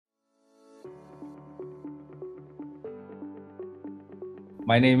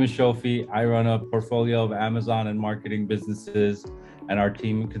My name is Shofi. I run a portfolio of Amazon and marketing businesses, and our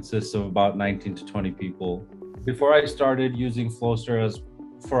team consists of about 19 to 20 people. Before I started using Flowster as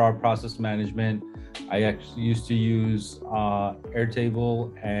for our process management, I actually used to use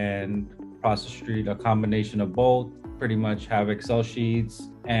Airtable and Process Street, a combination of both. Pretty much have Excel sheets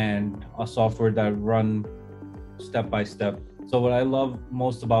and a software that run step by step. So what I love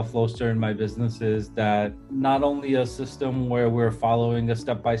most about Flowster in my business is that not only a system where we're following a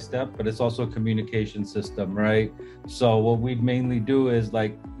step by step, but it's also a communication system, right? So what we'd mainly do is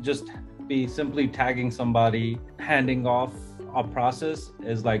like just be simply tagging somebody, handing off a process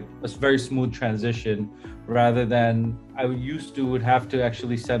is like a very smooth transition rather than I used to would have to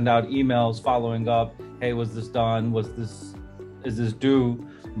actually send out emails following up. Hey, was this done? Is this due?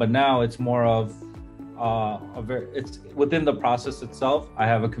 But now it's more of it's within the process itself. I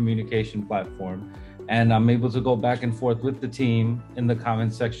have a communication platform and I'm able to go back and forth with the team in the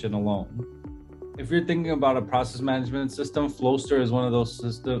comment section alone. If you're thinking about a process management system, Flowster is one of those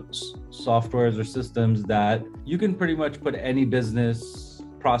softwares or systems that you can pretty much put any business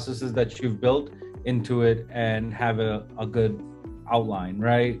processes that you've built into it and have a good outline,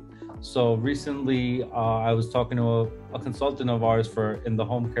 right? So recently, I was talking to a consultant of ours in the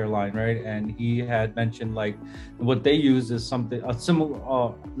home care line, right? And he had mentioned like what they use is something a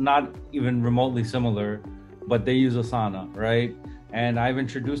similar, not even remotely similar, but they use Asana, right? And I've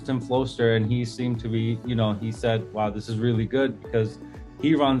introduced him Flowster, and he seemed to be, he said, "Wow, this is really good," because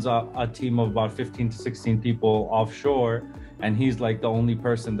he runs a team of about 15 to 16 people offshore, and he's like the only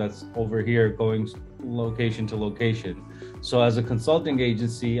person that's over here going location to location. So as a consulting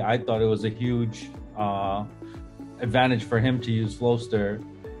agency, I thought it was a huge advantage for him to use Flowster.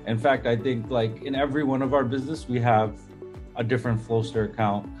 In fact, I think like in every one of our business, we have a different Flowster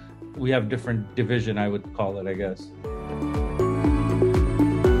account. We have different division, I would call it, I guess.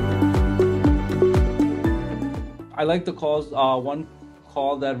 I like the calls. One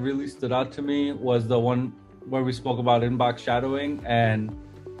call that really stood out to me was the one where we spoke about inbox shadowing. And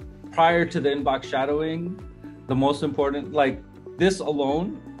prior to the inbox shadowing, the most important, like this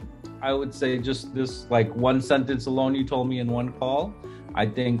alone, I would say just this like one sentence alone you told me in one call, I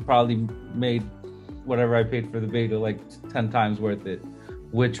think probably made whatever I paid for the beta like 10 times worth it,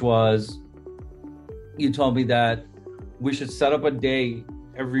 which was you told me that we should set up a day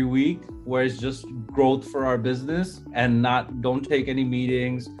every week where it's just growth for our business and don't take any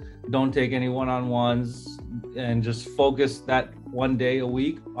meetings, don't take any one-on-ones, and just focus that one day a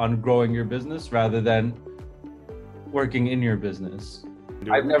week on growing your business rather than working in your business.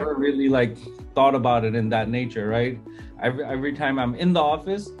 I've never really like thought about it in that nature, right? Every time I'm in the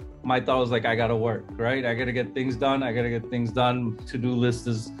office, my thought was like, I gotta work, right? I gotta get things done. To-do list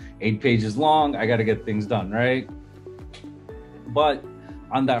is 8 pages long. I gotta get things done, right? But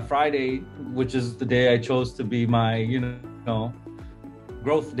on that Friday, which is the day I chose to be my,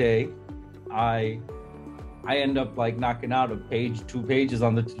 growth day, I end up like knocking out a page, 2 pages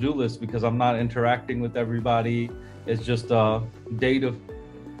on the to-do list because I'm not interacting with everybody. It's just a day to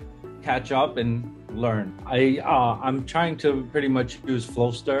catch up and learn. I'm trying to pretty much use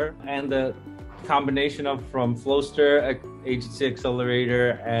Flowster, and the combination of from Flowster, Agency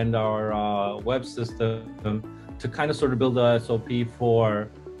Accelerator, and our web system to kind of sort of build a SOP for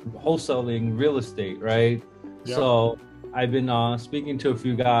wholesaling real estate, right? Yeah. So I've been speaking to a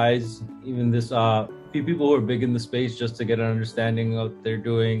few guys, even few people who are big in the space, just to get an understanding of what they're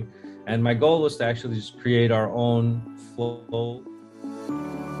doing. And my goal was to actually just create our own flow